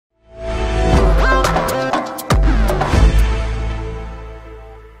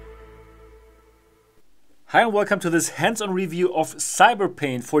Hi and welcome to this hands-on review of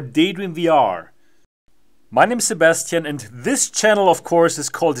Cyberpaint for Daydream VR. My name is Sebastian and this channel of course is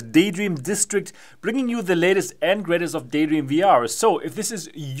called Daydream District, bringing you the latest and greatest of Daydream VR. So if this is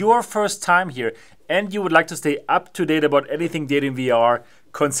your first time here and you would like to stay up to date about anything Daydream VR,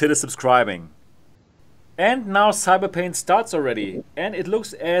 consider subscribing. And now Cyberpaint starts already, and it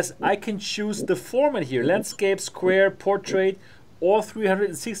looks as I can choose the format here: landscape, square, portrait, or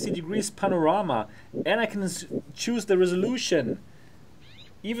 360 degrees panorama, and I can choose the resolution,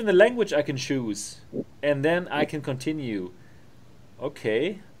 even the language I can choose, and then I can continue.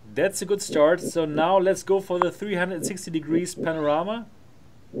 Okay, that's a good start. So now let's go for the 360 degrees panorama,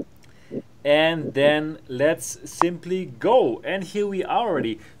 and then let's simply go. And here we are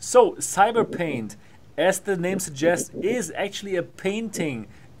already. So Cyberpaint, as the name suggests, is actually a painting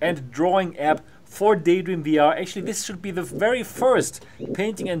and drawing app for Daydream VR. Actually, this should be the very first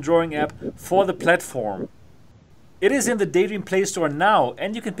painting and drawing app for the platform. It is in the Daydream Play Store now,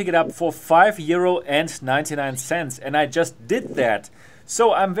 and you can pick it up for €5.99, and I just did that.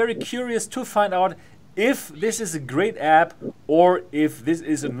 So I'm very curious to find out if this is a great app or if this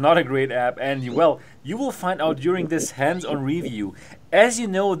is not a great app, and well, you will find out during this hands-on review. As you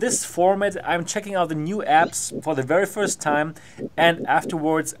know, this format, I'm checking out the new apps for the very first time, and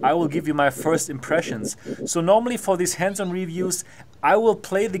afterwards I will give you my first impressions. So normally for these hands-on reviews, I will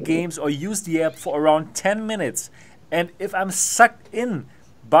play the games or use the app for around 10 minutes. And if I'm sucked in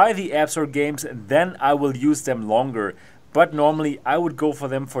by the apps or games, then I will use them longer. But normally I would go for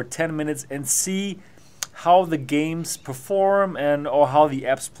them for 10 minutes and see how the games perform and or how the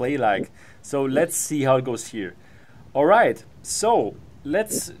apps play like. So let's see how it goes here. Alright, so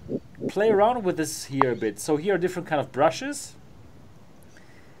let's play around with this here a bit. So here are different kind of brushes.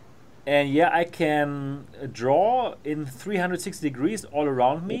 And yeah, I can draw in 360 degrees all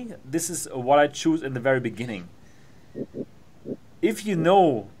around me. This is what I choose in the very beginning. If you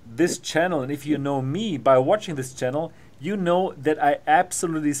know this channel and if you know me by watching this channel, you know that I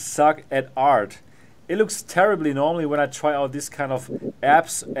absolutely suck at art. It looks terribly normally when I try out this kind of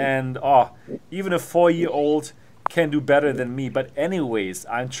apps, and even a 4-year-old can do better than me. But anyways,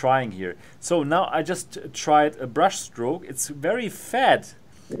 I'm trying here. So now I just tried a brush stroke. It's very fat.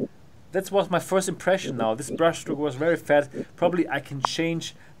 That was my first impression now. This brush stroke was very fat. Probably I can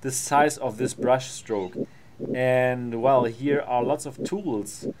change the size of this brush stroke. And well, here are lots of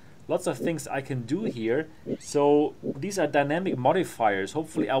tools. Lots of things I can do here. So these are dynamic modifiers.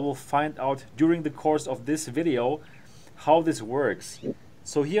 Hopefully I will find out during the course of this video how this works.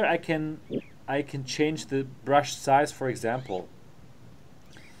 So here I can change the brush size, for example.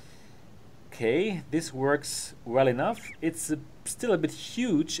 Okay, this works well enough. It's still a bit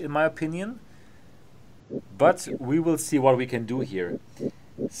huge in my opinion, but we will see what we can do here.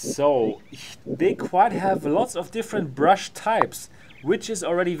 So they quite have lots of different brush types, which is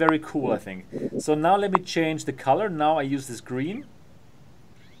already very cool, I think. So now let me change the color. Now I use this green.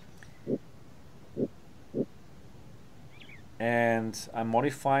 And I'm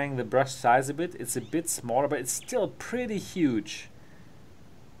modifying the brush size a bit. It's a bit smaller, but it's still pretty huge.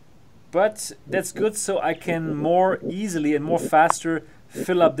 But that's good, so I can more easily and more faster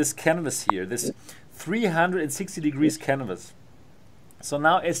fill up this canvas here, this 360 degrees canvas. So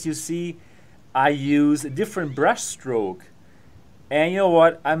now as you see, I use a different brush stroke. And you know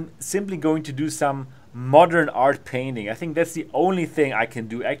what? I'm simply going to do some modern art painting. I think that's the only thing I can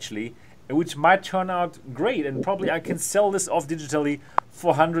do actually, which might turn out great, and probably I can sell this off digitally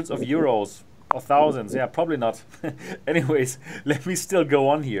for hundreds of euros or thousands. Yeah, probably not. Anyways, let me still go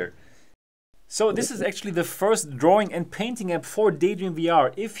on here. So this is actually the first drawing and painting app for Daydream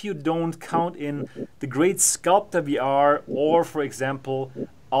VR, if you don't count in the great Sculptor VR or, for example,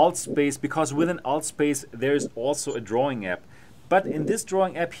 Altspace, because within Altspace there is also a drawing app. But in this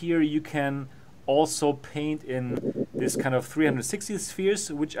drawing app here, you can also paint in this kind of 360 spheres,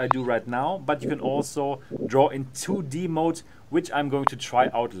 which I do right now. But you can also draw in 2D mode, which I'm going to try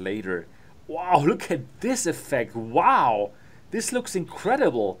out later. Wow, look at this effect. Wow, this looks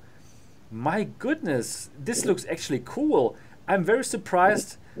incredible. My goodness, this looks actually cool. I'm very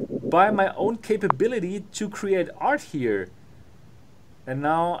surprised by my own capability to create art here. And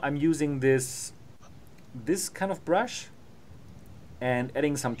now I'm using this kind of brush and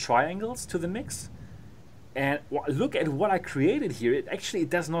adding some triangles to the mix. And look at what I created here. It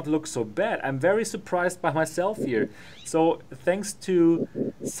does not look so bad. I'm very surprised by myself here. So thanks to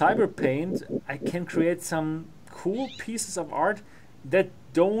Cyberpaint, I can create some cool pieces of art that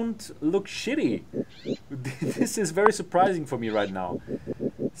don't look shitty. This is very surprising for me right now.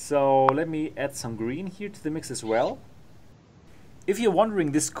 So let me add some green here to the mix as well. if you're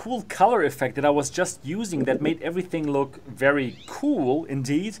wondering, this cool color effect that I was just using that made everything look very cool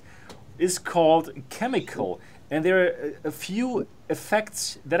indeed is called chemical. And there are a few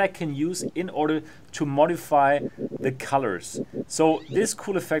effects that I can use in order to modify the colors. So this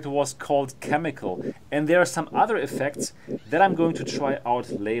cool effect was called chemical. And there are some other effects that I'm going to try out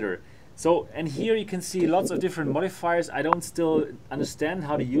later. So, and here you can see lots of different modifiers. I don't still understand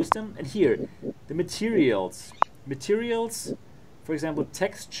how to use them. And here, the materials. Materials, for example,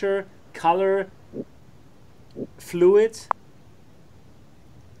 texture, color, fluid.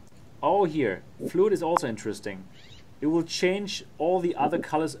 Oh, here, fluid is also interesting. It will change all the other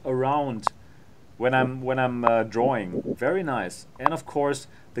colors around when I'm drawing. Very nice. And of course,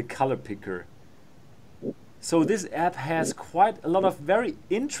 the color picker. So this app has quite a lot of very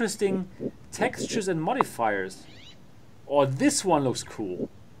interesting textures and modifiers. Oh, this one looks cool.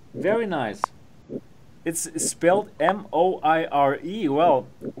 Very nice. It's spelled M-O-I-R-E. Well,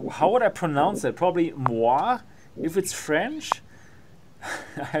 how would I pronounce that? Probably moi, if it's French.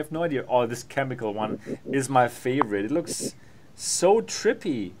 I have no idea. Oh, this chemical one is my favorite. It looks so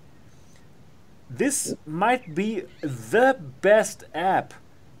trippy. This might be the best app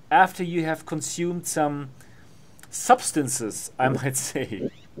after you have consumed some substances, I might say.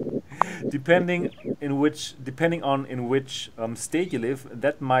 Depending on in which state you live,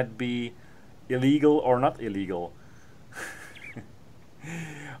 that might be illegal or not illegal.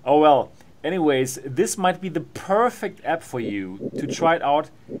 Oh well. Anyways, this might be the perfect app for you to try it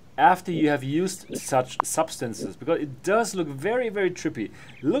out after you have used such substances, because it does look very, very trippy.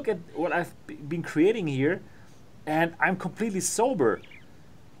 Look at what I've been creating here, and I'm completely sober.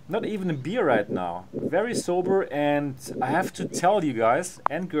 Not even a beer right now. Very sober, and I have to tell you guys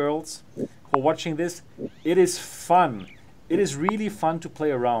and girls who are watching this, it is fun. It is really fun to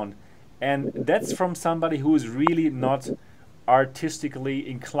play around. And that's from somebody who is really not artistically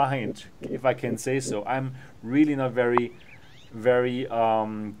inclined, if I can say so. I'm really not very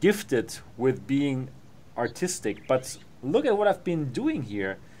gifted with being artistic, but look at what I've been doing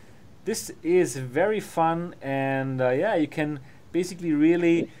here. This is very fun, and yeah, you can basically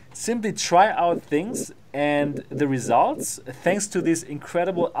really simply try out things, and the results, thanks to these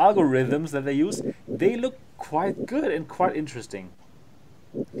incredible algorithms that they use, they look quite good and quite interesting.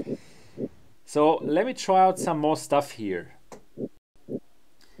 So let me try out some more stuff here.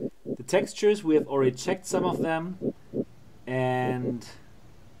 The textures, we have already checked some of them, and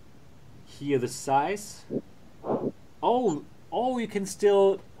here the size. Oh, you can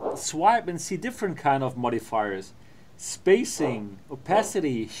still swipe and see different kind of modifiers. Spacing,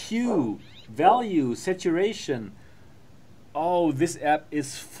 opacity, hue, value, saturation. Oh, this app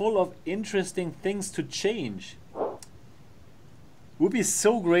is full of interesting things to change. Would be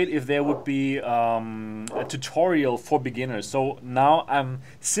so great if there would be a tutorial for beginners. So now I'm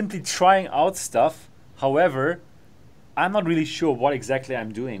simply trying out stuff. However, I'm not really sure what exactly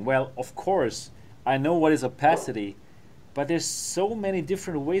I'm doing. Well, of course, I know what is opacity, but there's so many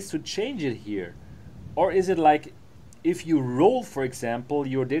different ways to change it here. Or is it like if you roll, for example,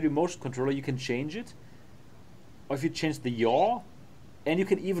 your Daydream motion controller, you can change it? Or if you change the yaw, and you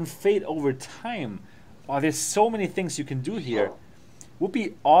can even fade over time. Oh, there's so many things you can do here. Would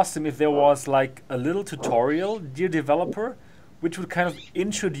be awesome if there was like a little tutorial, dear developer, which would kind of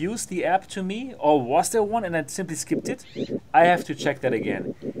introduce the app to me. Or was there one and I simply skipped it? I have to check that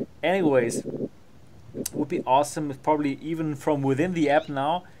again. Anyways, would be awesome if probably even from within the app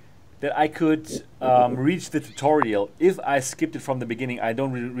now that I could reach the tutorial. If I skipped it from the beginning, I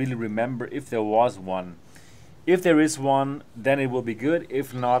don't really remember if there was one. If there is one, then it will be good.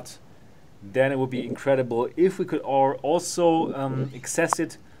 If not, then it would be incredible if we could also access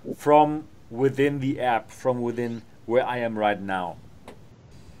it from within the app, from within where I am right now.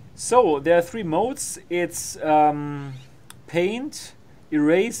 So there are 3 modes. It's paint,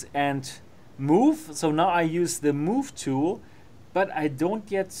 erase, and move. So now I use the move tool, but I don't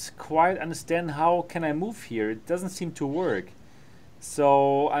yet quite understand how can I move here. It doesn't seem to work.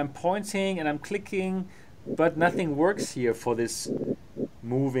 So I'm pointing and I'm clicking, but nothing works here for this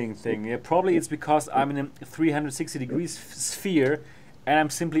moving thing. Yeah, probably it's because I'm in a 360 degrees sphere and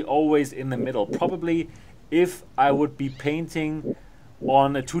I'm simply always in the middle. Probably if I would be painting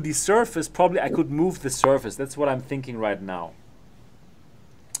on a 2D surface, probably I could move the surface. That's what I'm thinking right now.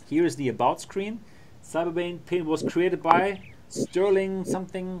 Here is the about screen. Cyberpaint was created by Sterling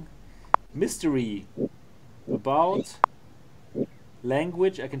something mystery. About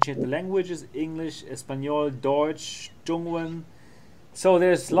language, I can change the languages: English, Espanol, Deutsch, Dongwen. So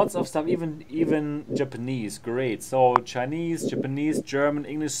there's lots of stuff, even Japanese. Great. So Chinese, Japanese, German,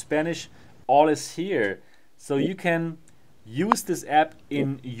 English, Spanish, all is here. So you can use this app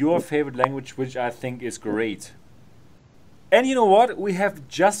in your favorite language, which I think is great. And you know what? We have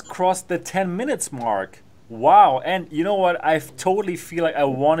just crossed the 10 minutes mark. Wow. And you know what? I totally feel like I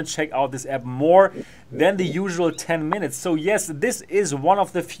want to check out this app more than the usual 10 minutes. So yes, this is one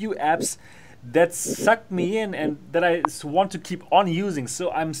of the few apps that sucked me in and that I want to keep on using. So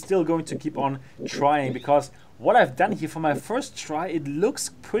I'm still going to keep on trying, because what I've done here for my first try, it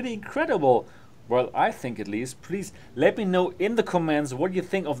looks pretty incredible. Well, I think at least. Please let me know in the comments what you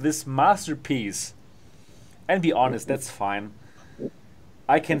think of this masterpiece. And be honest, that's fine.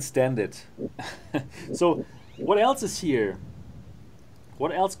 I can stand it. So what else is here?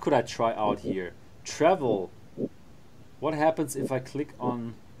 What else could I try out here? Travel. What happens if I click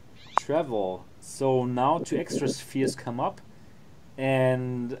on travel? So now 2 extra spheres come up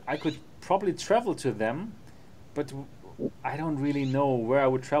and I could probably travel to them, but I don't really know where I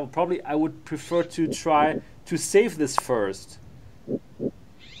would travel. Probably I would prefer to try to save this first.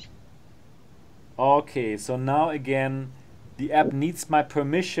 Okay, so now again, the app needs my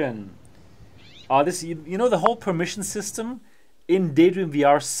permission. This, you know, the whole permission system in Daydream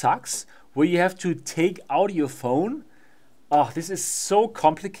VR sucks, where you have to take out your phone. Oh, this is so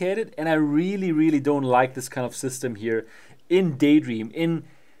complicated, and I really, really don't like this kind of system here in Daydream. In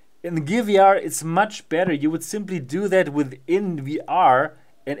Gear VR, it's much better. You would simply do that within VR,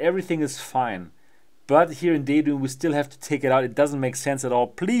 and everything is fine. But here in Daydream, we still have to take it out. It doesn't make sense at all.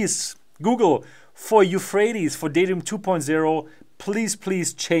 Please, Google, for Euphrates, for Daydream 2.0,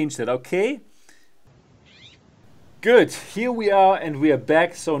 please change that, okay? Good, here we are and we are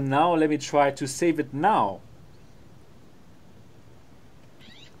back. So now let me try to save it now.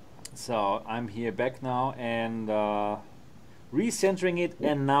 So I'm here back now and recentering it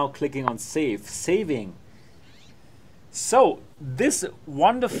and now clicking on save, saving. So this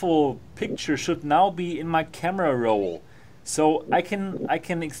wonderful picture should now be in my camera roll. So I can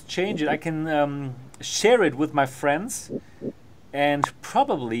exchange it, I can share it with my friends, and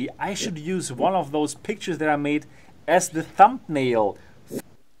probably I should use one of those pictures that I made as the thumbnail.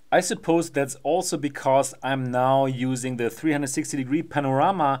 I suppose that's also because I'm now using the 360-degree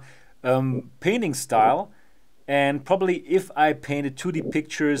panorama painting style, and probably if I painted 2D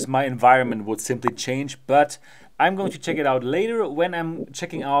pictures, my environment would simply change, but I'm going to check it out later when I'm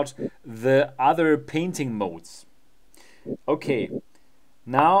checking out the other painting modes. Okay,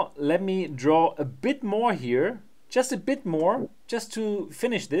 now let me draw a bit more here, just a bit more, just to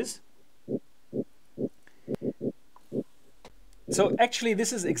finish this. So actually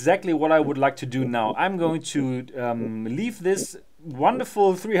this is exactly what I would like to do now. I'm going to leave this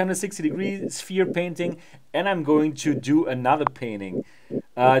wonderful 360-degree sphere painting and I'm going to do another painting,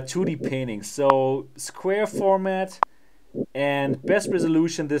 2D painting. So square format and best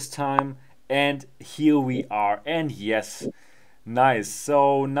resolution this time. And here we are, and yes, nice.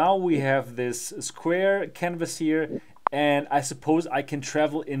 So now we have this square canvas here, and I suppose I can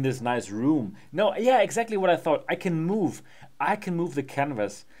travel in this nice room. No, yeah, exactly what I thought. I can move the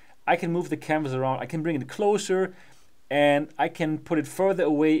canvas. I can move the canvas around. I can bring it closer, and I can put it further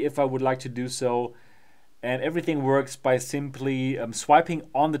away if I would like to do so. And everything works by simply swiping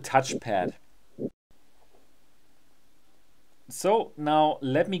on the touchpad. So now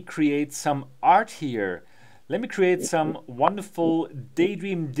let me create some art here. Let me create some wonderful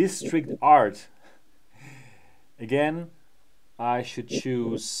Daydream District art. Again, I should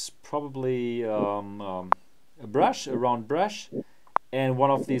choose probably a brush, a round brush, and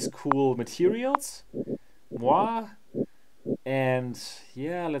one of these cool materials. Moi. And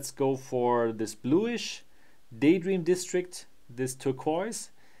yeah, let's go for this bluish Daydream District, this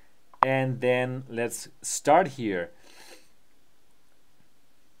turquoise. And then let's start here.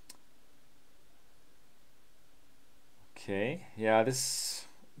 Okay, yeah, it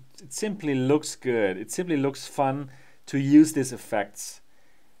simply looks good. It simply looks fun to use these effects.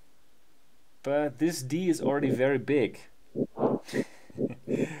 But this D is already very big.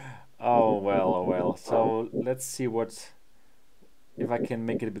 Oh well, oh well. So let's see if I can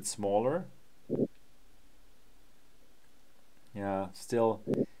make it a bit smaller. Yeah, still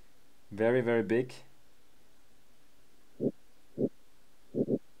very, very big.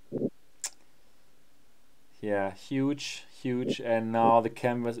 Yeah, huge, and now the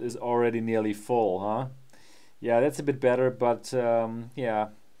canvas is already nearly full, huh? Yeah, that's a bit better, but yeah,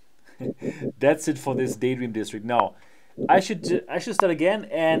 that's it for this Daydream District. Now, I should start again,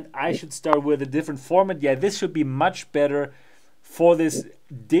 and I should start with a different format. Yeah, this should be much better for this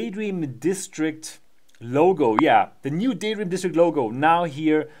Daydream District logo. Yeah, the new Daydream District logo now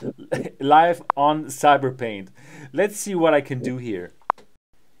here live on Cyberpaint. Let's see what I can do here.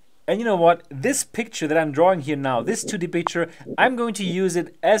 And you know what? This picture that I'm drawing here now, this 2D picture, I'm going to use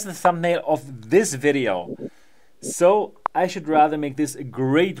it as the thumbnail of this video. So I should rather make this a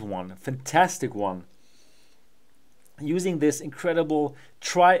great one, fantastic one. Using this incredible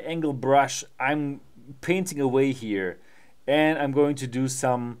triangle brush, I'm painting away here. And I'm going to do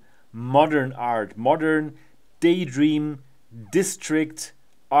some modern art, modern daydream district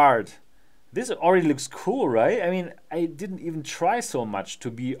art. This already looks cool, right? I mean, I didn't even try so much to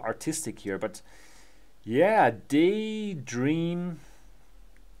be artistic here, but yeah, daydream.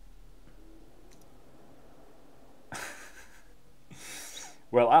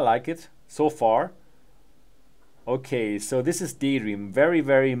 Well, I like it so far. Okay, so this is Daydream, very,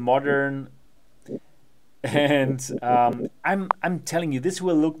 very modern. And I'm telling you, this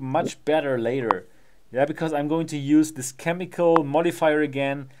will look much better later. Yeah, because I'm going to use this chemical modifier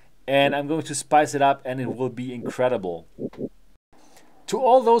again, and I'm going to spice it up, and it will be incredible. To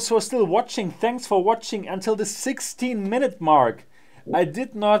all those who are still watching, thanks for watching until the 16-minute mark. I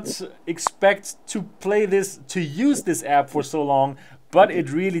did not expect to use this app for so long, but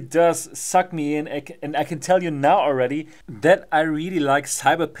it really does suck me in, and I can tell you now already that I really like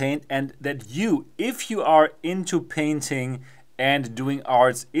Cyberpaint, and that you, if you are into painting and doing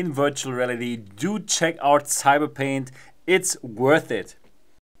arts in virtual reality, do check out Cyberpaint. It's worth it.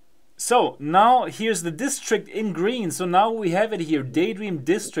 So now here's the district in green. So now we have it here, Daydream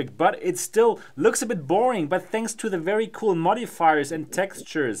District, but it still looks a bit boring. But thanks to the very cool modifiers and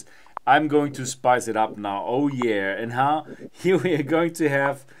textures, I'm going to spice it up now. Oh yeah, and how here we are going to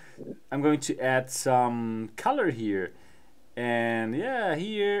have, I'm going to add some color here. And yeah,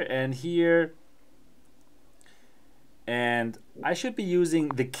 here and here. And I should be using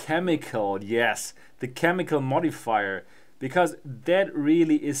the chemical, yes, the chemical modifier, because that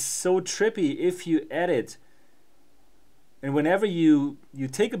really is so trippy if you add it. And whenever you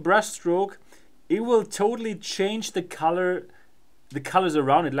take a brush stroke, it will totally change the colors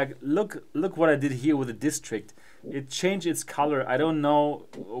around it. Like look what I did here with the district. It changed its color. I don't know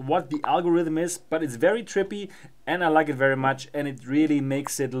what the algorithm is, but it's very trippy and I like it very much, and it really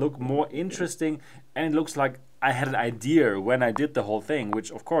makes it look more interesting, and it looks like I had an idea when I did the whole thing,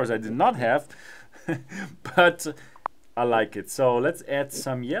 which of course I did not have, but I like it. So let's add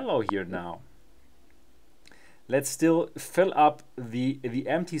some yellow here now. Let's still fill up the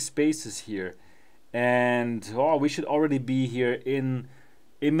empty spaces here. And oh, we should already be here in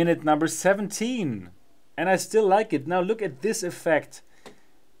minute number 17. And I still like it. Now look at this effect.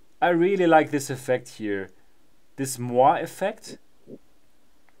 I really like this effect here. This moi effect.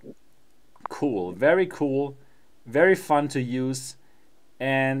 Cool, very cool. Very fun to use.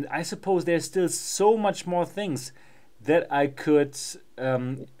 And I suppose there's still so much more things that I could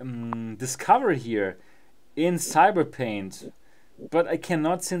discover here in Cyberpaint. But I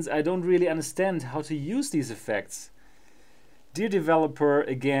cannot, since I don't really understand how to use these effects. Dear developer,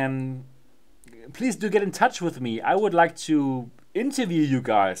 again, please do get in touch with me. I would like to interview you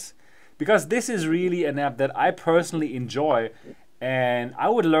guys, because this is really an app that I personally enjoy, and I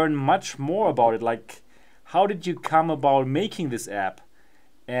would learn much more about it. Like, how did you come about making this app?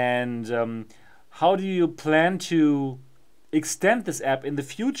 And how do you plan to extend this app in the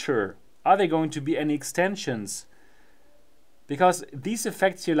future? Are there going to be any extensions? Because these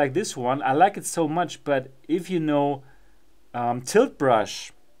effects here, like this one, I like it so much, but if you know Tilt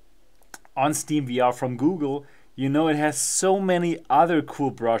Brush on Steam VR from Google, you know it has so many other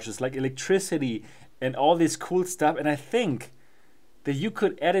cool brushes like electricity and all this cool stuff, and I think that you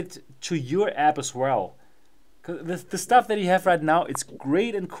could add it to your app as well. Because the stuff that you have right now, it's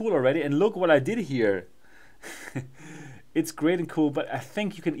great and cool already, and look what I did here. It's great and cool, but I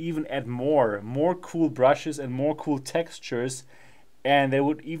think you can even add more cool brushes and more cool textures, and they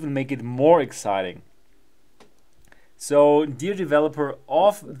would even make it more exciting. So, dear developer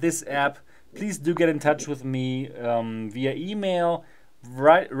of this app, please do get in touch with me via email.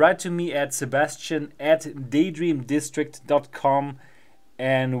 Write to me at sebastian@daydreamdistrict.com,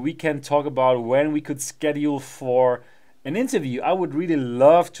 and we can talk about when we could schedule for an interview. I would really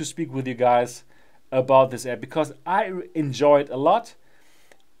love to speak with you guys about this app, because I enjoy it a lot,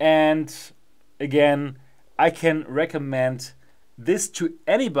 and again, I can recommend this to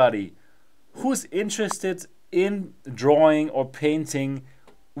anybody who's interested in drawing or painting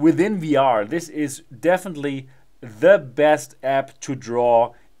within VR. This is definitely the best app to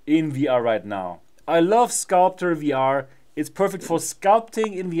draw in VR right now. I love Sculptor VR. It's perfect for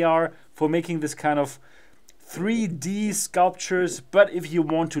sculpting in VR, for making this kind of 3D sculptures, but if you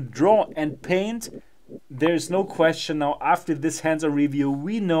want to draw and paint, there's no question now, after this hands-on review,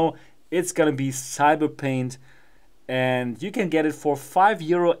 we know it's gonna be Cyberpaint, and you can get it for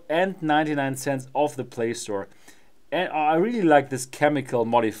 €5.99 off the Play Store. And I really like this chemical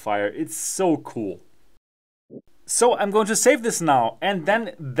modifier. It's so cool. So I'm going to save this now, and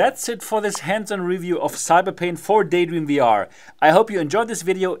then that's it for this hands-on review of Cyberpaint for Daydream VR. I hope you enjoyed this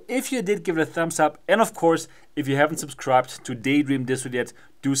video. If you did, give it a thumbs up, and of course, if you haven't subscribed to Daydream Discord yet,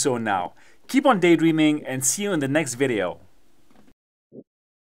 do so now. Keep on daydreaming, and see you in the next video.